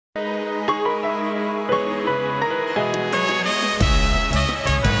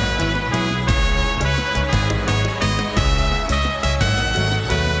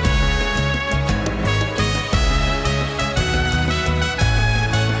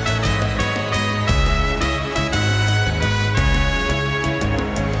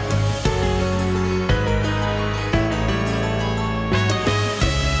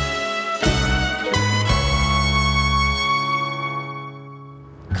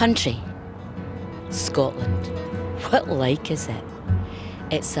Country. Scotland. What like is it?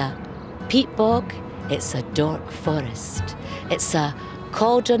 It's a peat bog, it's a dark forest, it's a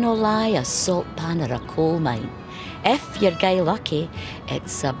cauldron o' lie, a salt pan or a coal mine. If you're gey lucky,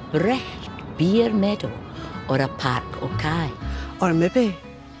 it's a bricht beer meadow or a park o' kye. Or maybe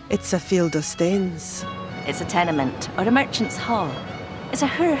it's a field of stains. It's a tenement or a merchant's hall. It's a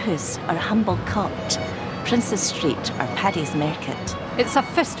house or a humble cot, Prince's Street or Paddy's Market. It's a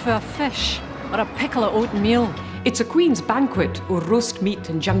fistfu of fish or a pickle of oatmeal. It's a queen's banquet or roast meat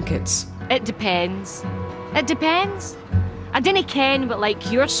and junkets. It depends. It depends. I dinna ken what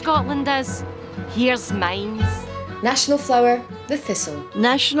like your Scotland is. Here's mine's. National flower, the thistle.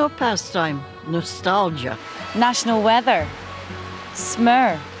 National pastime, nostalgia. National weather,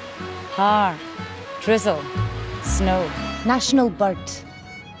 smur, har, drizzle, snow. National bird,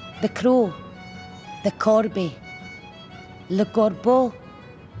 the crow, the corby, le corbeau,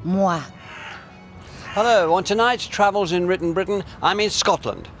 moi. Hello, on tonight's Travels in Written Britain, I'm in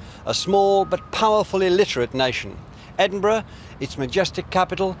Scotland, a small but powerfully literate nation. Edinburgh, its majestic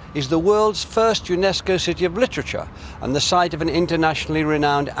capital, is the world's first UNESCO City of Literature and the site of an internationally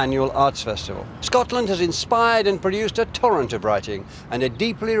renowned annual arts festival. Scotland has inspired and produced a torrent of writing and a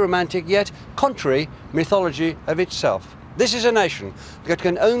deeply romantic yet contrary mythology of itself. This is a nation that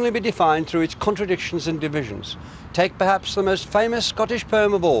can only be defined through its contradictions and divisions. Take perhaps the most famous Scottish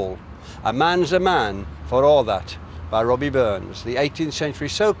poem of all, A Man's a Man for All That, by Robbie Burns, the 18th century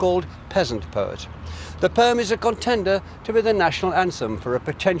so-called peasant poet. The poem is a contender to be the national anthem for a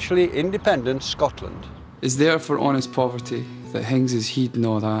potentially independent Scotland. Is there for honest poverty that hangs his heed and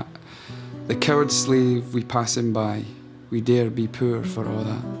all that? The coward slave we pass him by, we dare be poor for all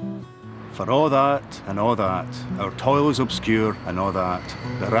that. For all that and all that, our toil is obscure and all that.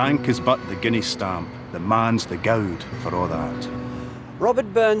 The rank is but the guinea stamp, the man's the gowd for all that.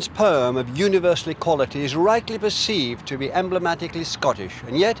 Robert Burns' poem of universal equality is rightly perceived to be emblematically Scottish,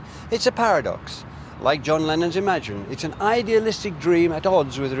 and yet it's a paradox. Like John Lennon's Imagine, it's an idealistic dream at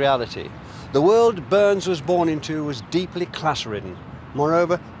odds with reality. The world Burns was born into was deeply class-ridden.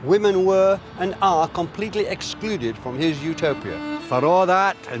 Moreover, women were and are completely excluded from his utopia. For all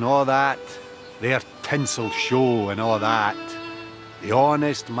that and all that, their tinsel show and all that, the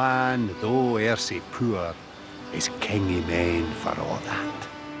honest man, though e'er sae poor, is king of men for all that.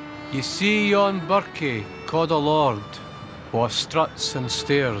 You see yon Burkie, called a lord, wha struts and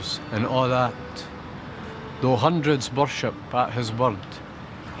stares and all that. Though hundreds worship at his word,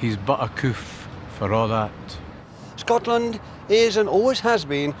 he's but a coof for all that. Scotland is and always has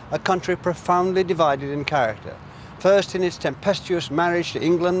been a country profoundly divided in character. First in its tempestuous marriage to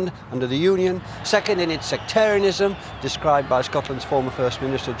England under the Union, second in its sectarianism, described by Scotland's former First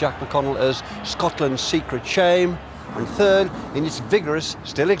Minister Jack McConnell as Scotland's secret shame, and third in its vigorous,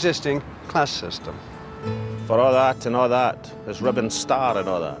 still existing, class system. For all that and all that, his ribbon star and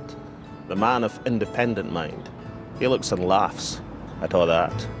all that, the man of independent mind, he looks and laughs at all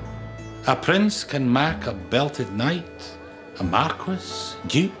that. A prince can mak a belted knight, a marquis,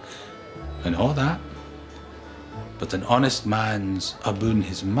 duke, and all that. But an honest man's aboon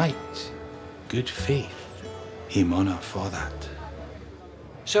his might, good faith, he mauna for that.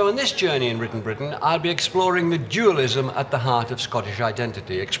 So on this journey in Written Britain, I'll be exploring the dualism at the heart of Scottish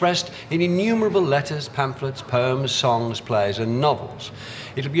identity, expressed in innumerable letters, pamphlets, poems, songs, plays and novels.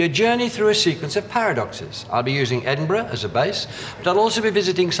 It'll be a journey through a sequence of paradoxes. I'll be using Edinburgh as a base, but I'll also be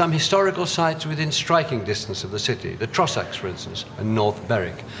visiting some historical sites within striking distance of the city, the Trossachs, for instance, and North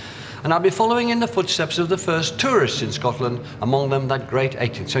Berwick. And I'll be following in the footsteps of the first tourists in Scotland, among them that great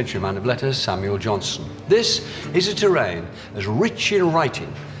 18th century man of letters, Samuel Johnson. This is a terrain as rich in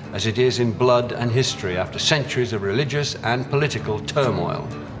writing as it is in blood and history after centuries of religious and political turmoil.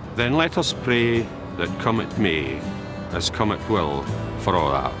 Then let us pray that come it may, as come it will, for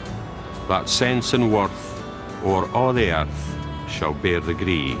all that sense and worth o'er all the earth shall bear the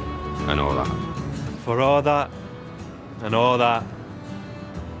gree and all that. For all that and all that,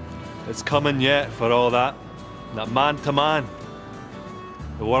 it's coming yet for all that man to man,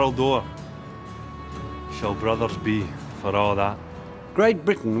 the world o'er, shall brothers be for all that. Great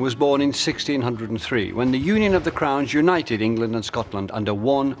Britain was born in 1603, when the Union of the Crowns united England and Scotland under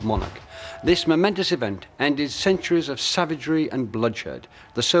one monarch. This momentous event ended centuries of savagery and bloodshed,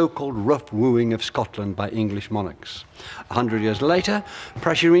 the so-called rough wooing of Scotland by English monarchs. 100 years later,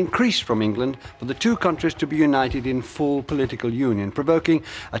 pressure increased from England for the two countries to be united in full political union, provoking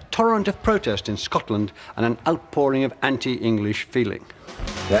a torrent of protest in Scotland and an outpouring of anti-English feeling.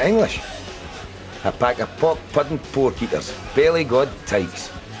 The English? A pack of pock-pudding pork-eaters, belly-god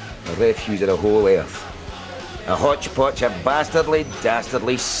types, the refuse of the whole earth. A hodgepodge of bastardly,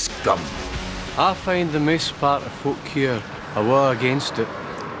 dastardly scum. I find the most part of folk here are well against it.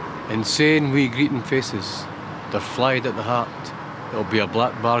 Insane wee greeting faces. They're flied at the heart. It'll be a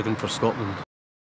black bargain for Scotland.